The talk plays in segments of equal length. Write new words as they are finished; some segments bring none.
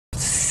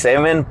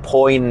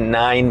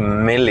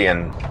7.9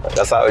 million.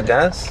 That's how it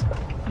dance?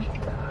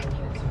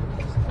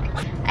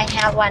 I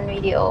have one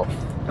video.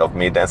 Of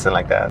me dancing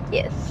like that?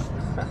 Yes.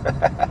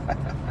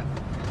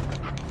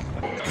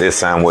 This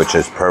sandwich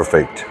is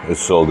perfect. It's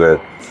so good.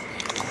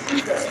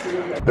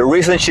 The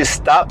reason she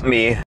stopped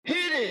me. Hit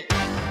it!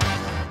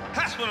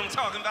 That's what I'm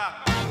talking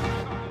about.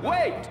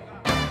 Wait!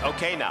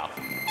 Okay, now,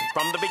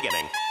 from the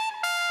beginning.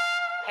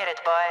 Hit it,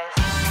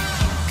 boys.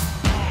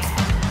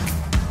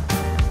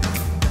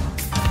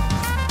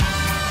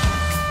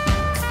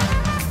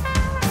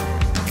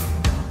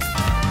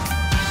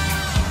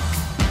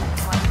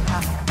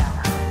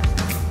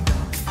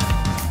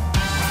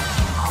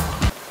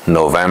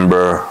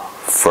 November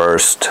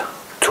 1st,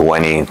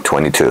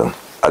 2022.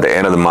 At the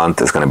end of the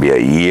month, it's going to be a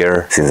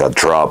year since I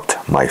dropped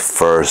my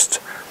first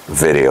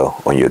video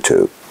on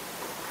YouTube.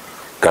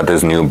 Got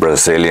this new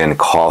Brazilian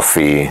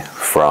coffee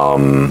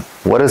from,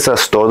 what is that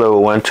store that we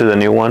went to, the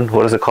new one?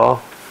 What is it called?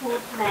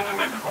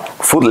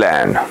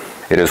 Foodland.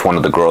 It is one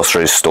of the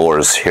grocery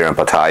stores here in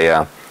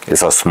Pattaya.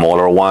 It's a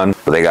smaller one,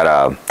 but they got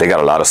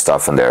a lot of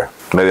stuff in there.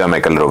 Maybe I'll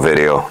make a little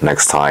video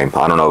next time.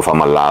 I don't know if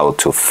I'm allowed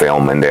to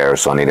film in there,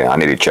 so I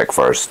need to check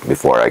first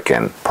before I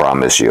can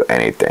promise you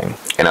anything.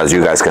 And as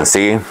you guys can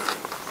see,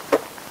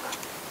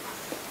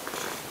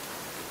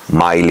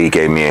 Miley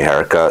gave me a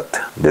haircut.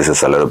 This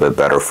is a little bit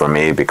better for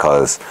me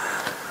because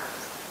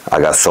I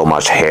got so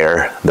much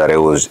hair that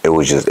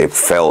it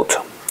felt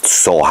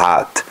so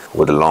hot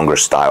with the longer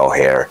style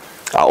hair.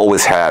 I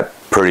always had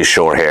pretty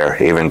short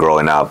hair. Even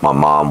growing up, my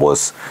mom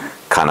was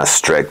kind of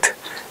strict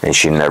and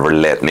she never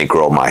let me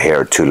grow my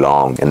hair too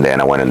long. And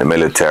then I went in the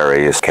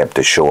military, kept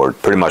it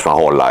short pretty much my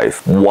whole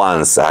life.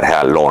 Once I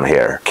had long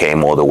hair,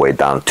 came all the way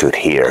down to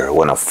here.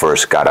 When I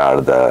first got out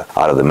of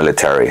the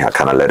military, I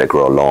kind of let it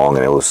grow long,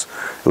 and it was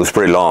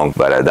pretty long,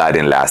 but that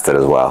didn't last it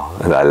as well.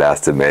 That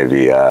lasted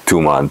maybe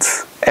 2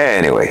 months.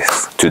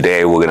 Anyways,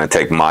 today we're gonna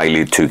take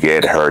Miley to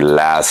get her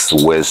last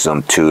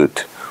wisdom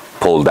tooth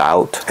pulled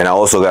out, and I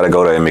also got to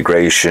go to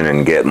immigration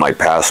and get my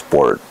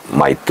passport.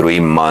 My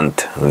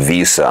 3-month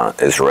visa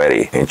is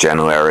ready. In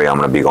January, I'm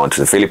gonna be going to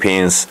the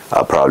Philippines.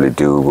 I'll probably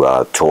do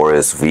a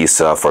tourist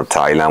visa for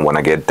Thailand when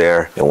I get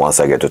there, and once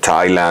I get to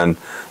Thailand,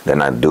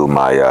 then I do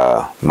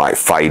my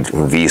fight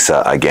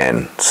visa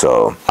again.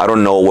 So I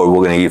don't know what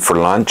we're gonna eat for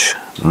lunch.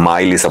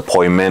 Miley's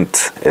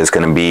appointment is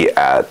gonna be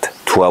at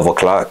 12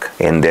 o'clock,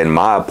 and then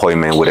my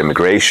appointment with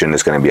immigration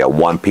is going to be at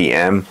 1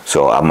 p.m.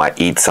 So I might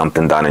eat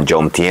something down in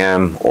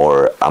Jomtien,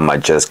 or I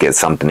might just get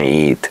something to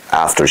eat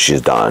after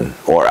she's done,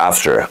 or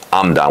after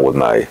I'm done with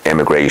my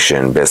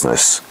immigration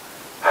business.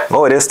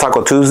 Oh, it is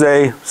Taco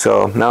Tuesday,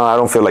 so no, I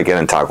don't feel like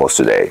getting tacos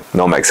today.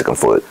 No Mexican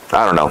food.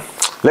 I don't know.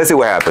 Let's see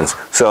what happens.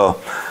 So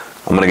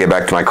I'm going to get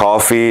back to my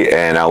coffee,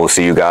 and I will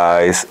see you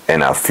guys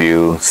in a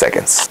few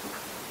seconds.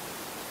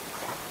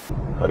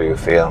 How do you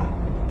feel?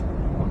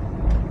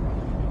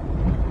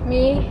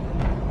 Me?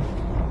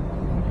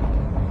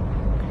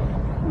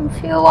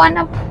 If you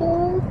wanna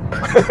poop.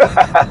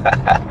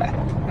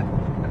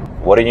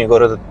 Why didn't you go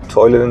to the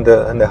toilet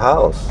in the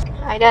house?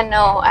 I don't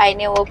know. I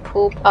never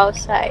poop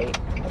outside.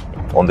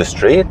 On the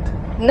street?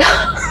 No.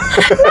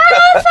 Not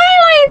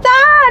outside like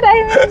that. I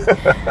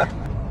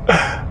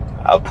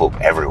mean. I'll poop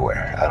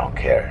everywhere. I don't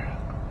care.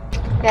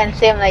 Then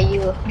same like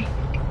you.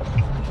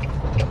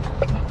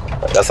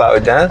 That's how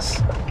it dance?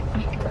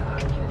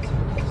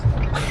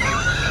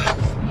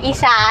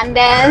 Isan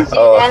dance, you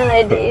dance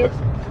like this.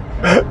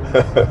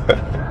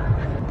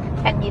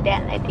 And you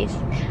dance like this.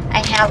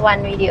 I have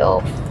one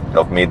video.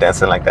 Of me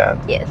dancing like that?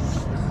 Yes.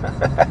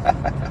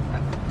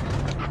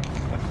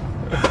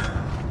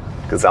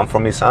 Because I'm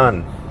from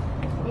Isan.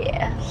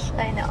 Yes,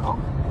 I know.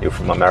 You're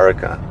from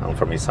America. I'm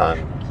from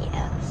Isan.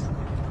 Yes.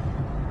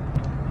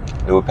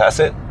 Do we pass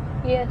it?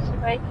 Yes,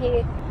 right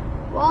here.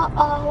 Whoa.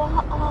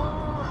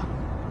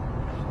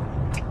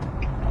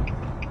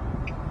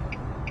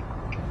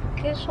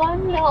 This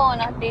one? No,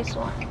 not this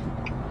one.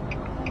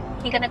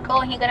 He gonna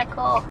go.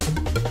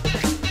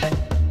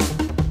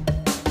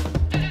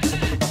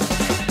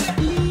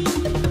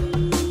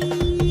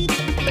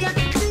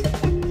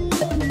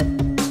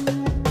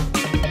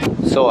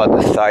 So I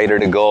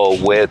decided to go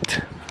with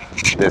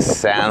the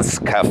Sands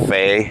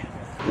Cafe,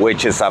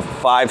 which is a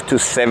 5 to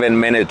 7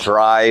 minute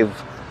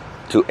drive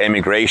to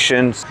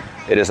immigration.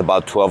 It is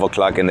about 12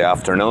 o'clock in the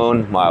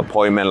afternoon. My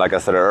appointment, like I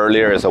said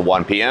earlier, is at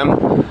 1 p.m.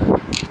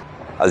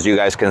 As you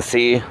guys can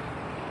see,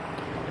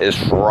 it's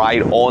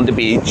right on the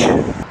beach.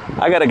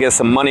 I gotta get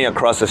some money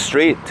across the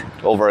street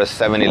over a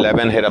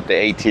 7-Eleven, hit up the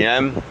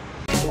ATM.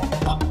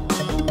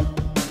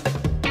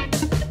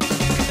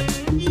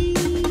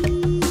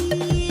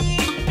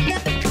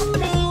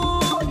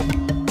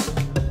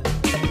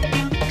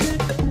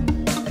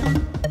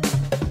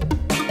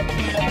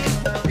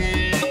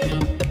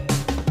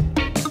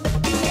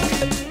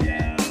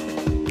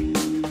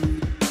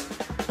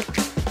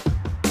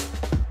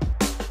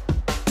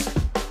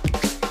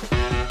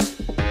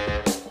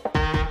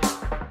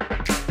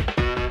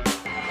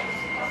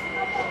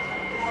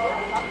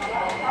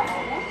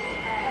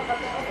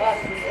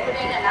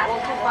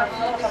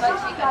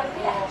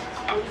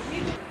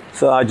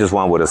 So I just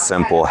went with a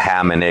simple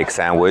ham and egg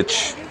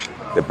sandwich.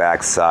 The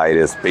back side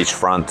is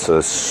beachfront, so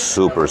it's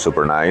super,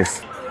 super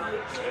nice.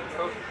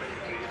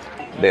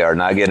 They are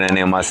not getting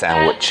any of my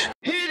sandwich.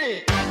 Hit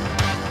it!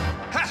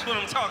 That's what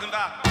I'm talking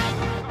about.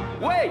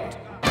 Wait!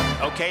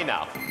 Okay,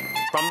 now,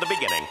 from the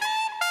beginning.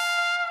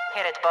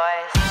 Hit it,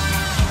 boys.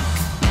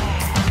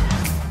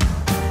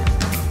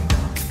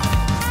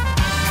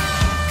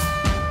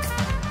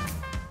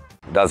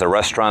 That's a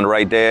restaurant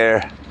right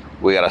there.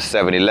 We got a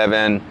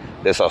 7-Eleven.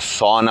 There's a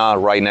sauna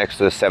right next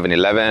to the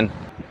 7-Eleven.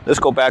 Let's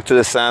go back to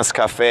the Sands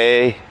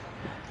Cafe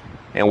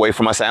and wait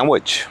for my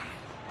sandwich.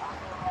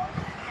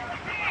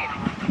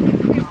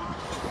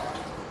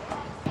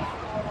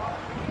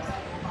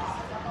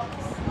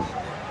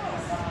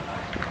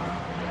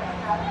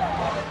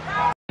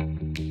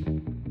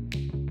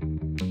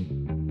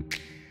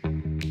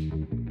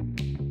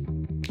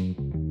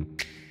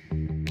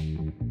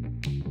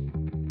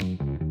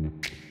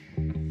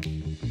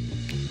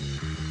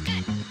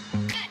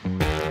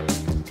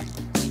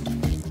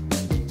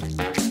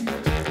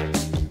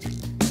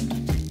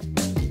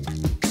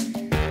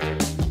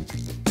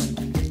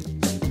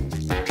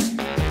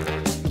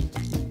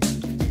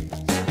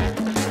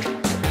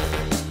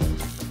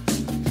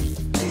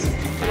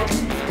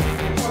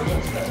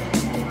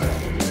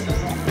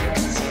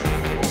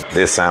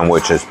 This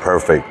sandwich is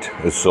perfect.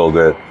 It's so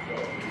good.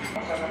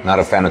 Not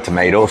a fan of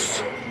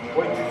tomatoes,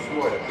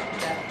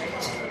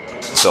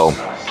 so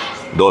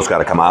those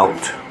gotta come out.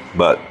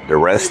 But the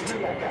rest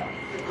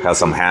has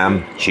some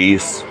ham,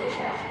 cheese,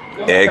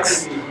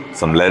 eggs,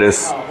 some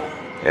lettuce,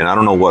 and I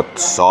don't know what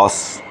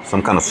sauce,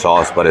 some kind of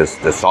sauce, but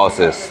the sauce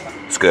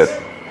it's good.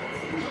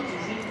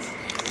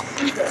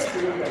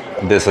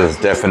 This is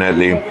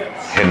definitely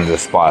hitting the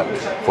spot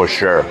for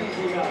sure.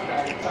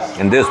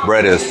 And this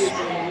bread is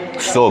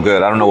so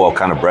good. I don't know what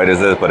kind of bread is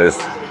this, but it's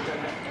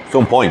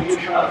on point.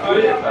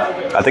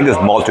 I think it's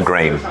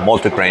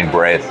multigrain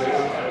bread.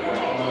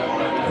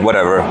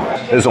 Whatever,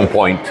 it's on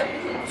point,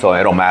 so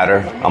it don't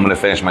matter. I'm gonna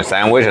finish my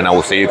sandwich and I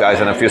will see you guys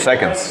in a few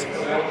seconds.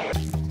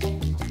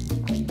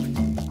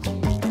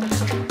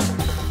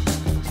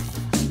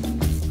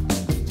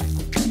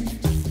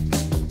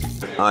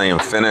 I am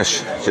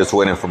finished, just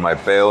waiting for my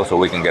bail so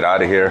we can get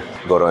out of here,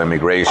 go to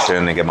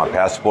immigration and get my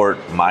passport.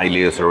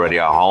 Miley is already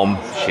at home.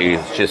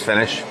 She's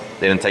finished.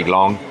 Didn't take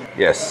long.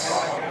 Yes.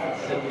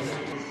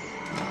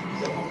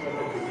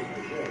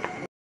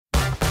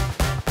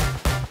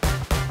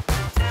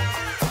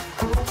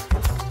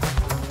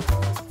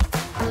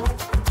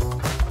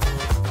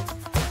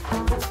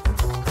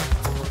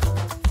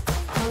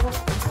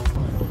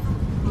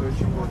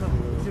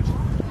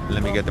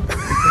 Let me get the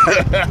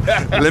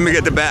Let me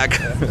get the bag.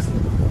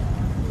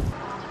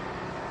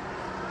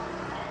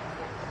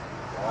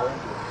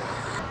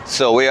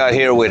 So we are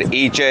here with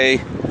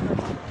EJ.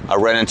 I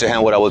ran into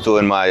him when I was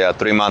doing my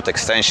 3-month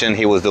extension.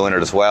 He was doing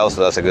it as well,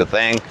 so that's a good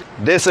thing.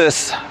 This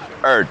is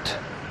Ert.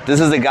 This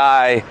is the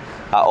guy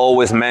I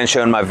always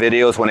mention in my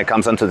videos when it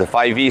comes onto the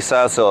 5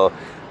 visa. So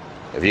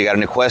if you got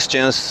any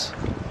questions,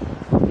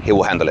 he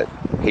will handle it.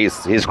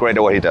 He's great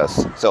at what he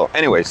does. So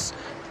anyways,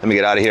 let me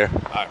get out of here.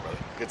 All right, brother.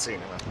 Good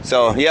seeing you, man.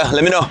 So yeah,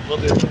 let me know. Will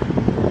do.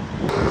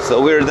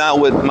 So we're done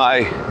with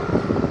my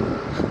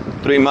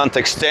 3-month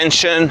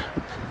extension.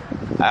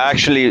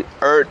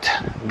 Ert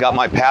got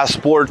my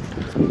passport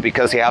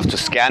because he has to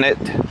scan it,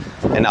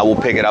 and I will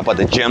pick it up at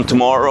the gym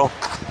tomorrow.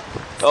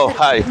 Oh,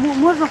 hi.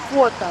 Можно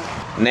фото?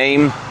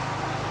 Name,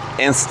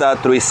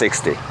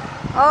 Insta360.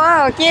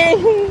 А, окей.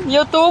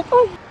 YouTube.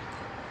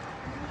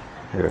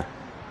 Here.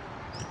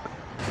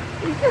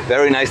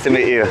 Very nice to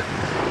meet you.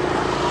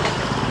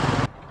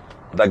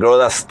 The girl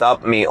that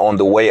stopped me on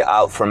the way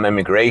out from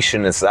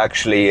immigration is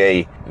actually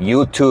a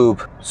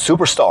YouTube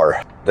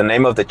superstar. The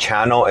name of the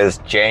channel is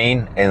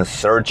Jane and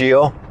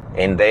Sergio,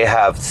 and they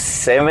have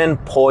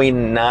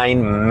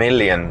 7.9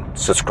 million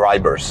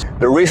subscribers.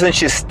 The reason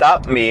she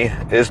stopped me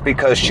is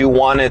because she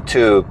wanted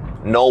to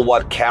know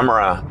what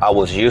camera I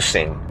was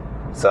using.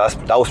 So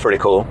that was pretty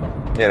cool,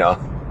 you know.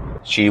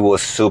 She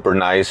was super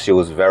nice. She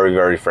was very,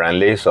 very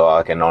friendly. So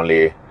I can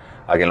only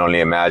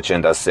imagine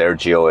that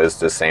Sergio is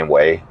the same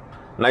way.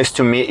 Nice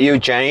to meet you,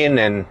 Jane,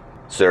 and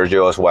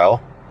Sergio as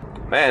well.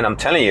 Man, I'm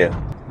telling you,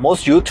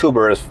 most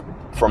YouTubers,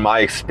 from my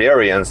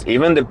experience,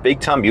 even the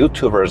big time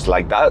YouTubers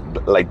like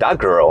that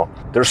girl,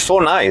 they're so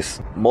nice.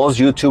 Most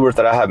YouTubers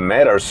that I have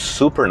met are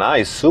super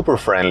nice, super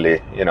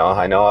friendly. You know,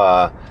 I know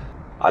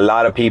a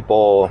lot of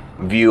people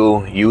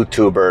view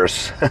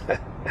YouTubers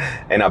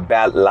in a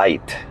bad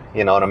light.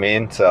 You know what I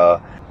mean?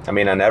 So, I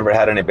mean, I never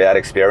had any bad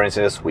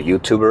experiences with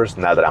YouTubers,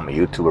 now that I'm a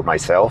YouTuber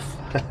myself.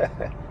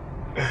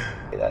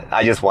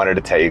 I just wanted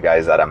to tell you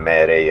guys that I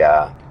met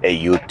a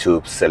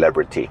YouTube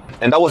celebrity.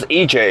 And that was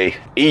EJ.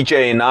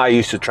 EJ and I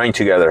used to train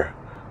together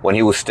when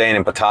he was staying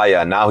in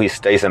Pattaya. Now he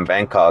stays in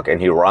Bangkok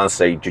and he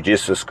runs a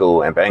jiu-jitsu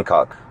school in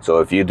Bangkok. So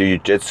if you do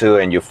jiu-jitsu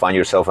and you find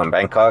yourself in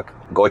Bangkok,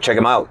 go check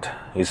him out.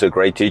 He's a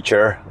great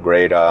teacher,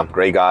 great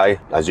guy.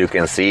 As you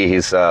can see,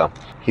 he's a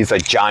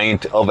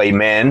giant of a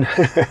man.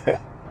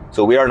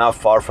 So we are not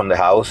far from the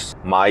house.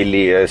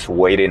 Miley is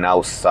waiting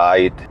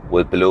outside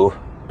with Blue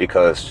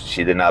because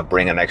she did not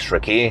bring an extra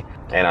key.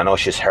 And I know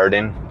she's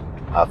hurting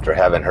after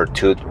having her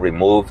tooth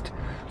removed.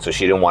 So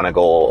she didn't want to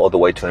go all the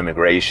way to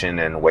immigration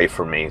and wait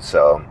for me.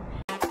 So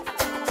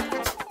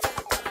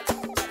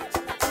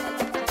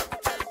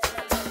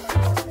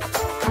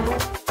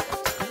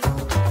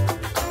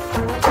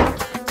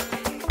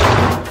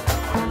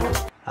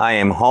I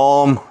am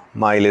home.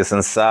 Miley's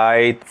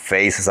inside.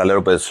 Face is a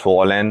little bit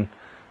swollen.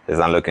 It's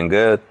not looking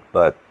good,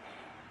 but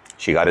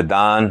she got it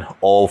done.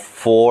 All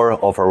 4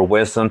 of her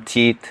wisdom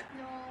teeth.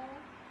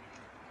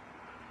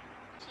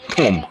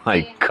 No. Oh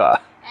my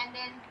God. And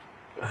then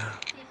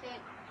she said,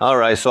 All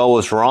right, so I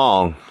was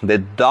wrong. The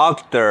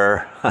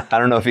doctor, I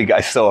don't know if you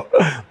guys saw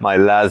my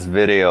last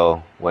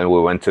video when we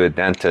went to the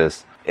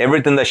dentist.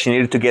 Everything that she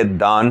needed to get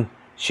done,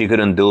 she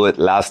couldn't do it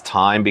last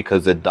time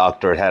because the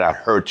doctor had a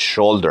hurt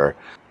shoulder.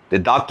 The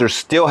doctor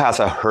still has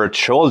a hurt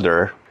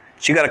shoulder.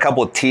 She got a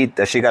couple of teeth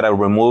that she got to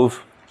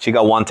remove. She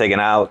got one taken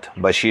out,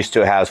 but she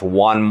still has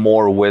 1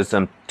 more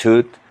wisdom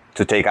tooth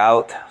to take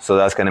out. So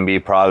that's going to be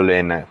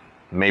probably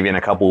maybe in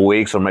a couple of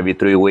weeks or maybe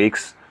 3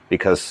 weeks,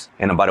 because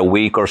in about a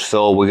week or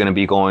so, we're going to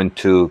be going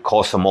to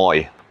Koh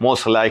Samui.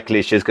 Most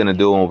likely she's going to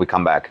do it when we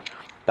come back.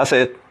 That's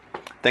it.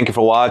 Thank you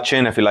for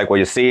watching. If you like what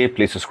you see,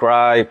 please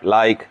subscribe,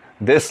 like,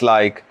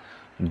 dislike,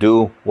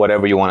 do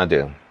whatever you want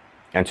to do.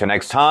 Until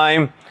next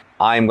time,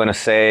 I'm going to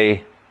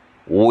say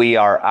we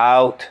are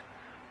out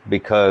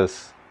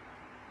because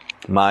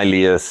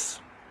Miley is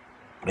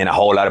in a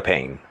whole lot of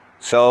pain.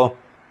 So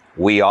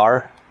we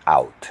are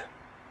out.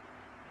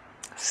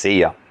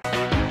 See ya.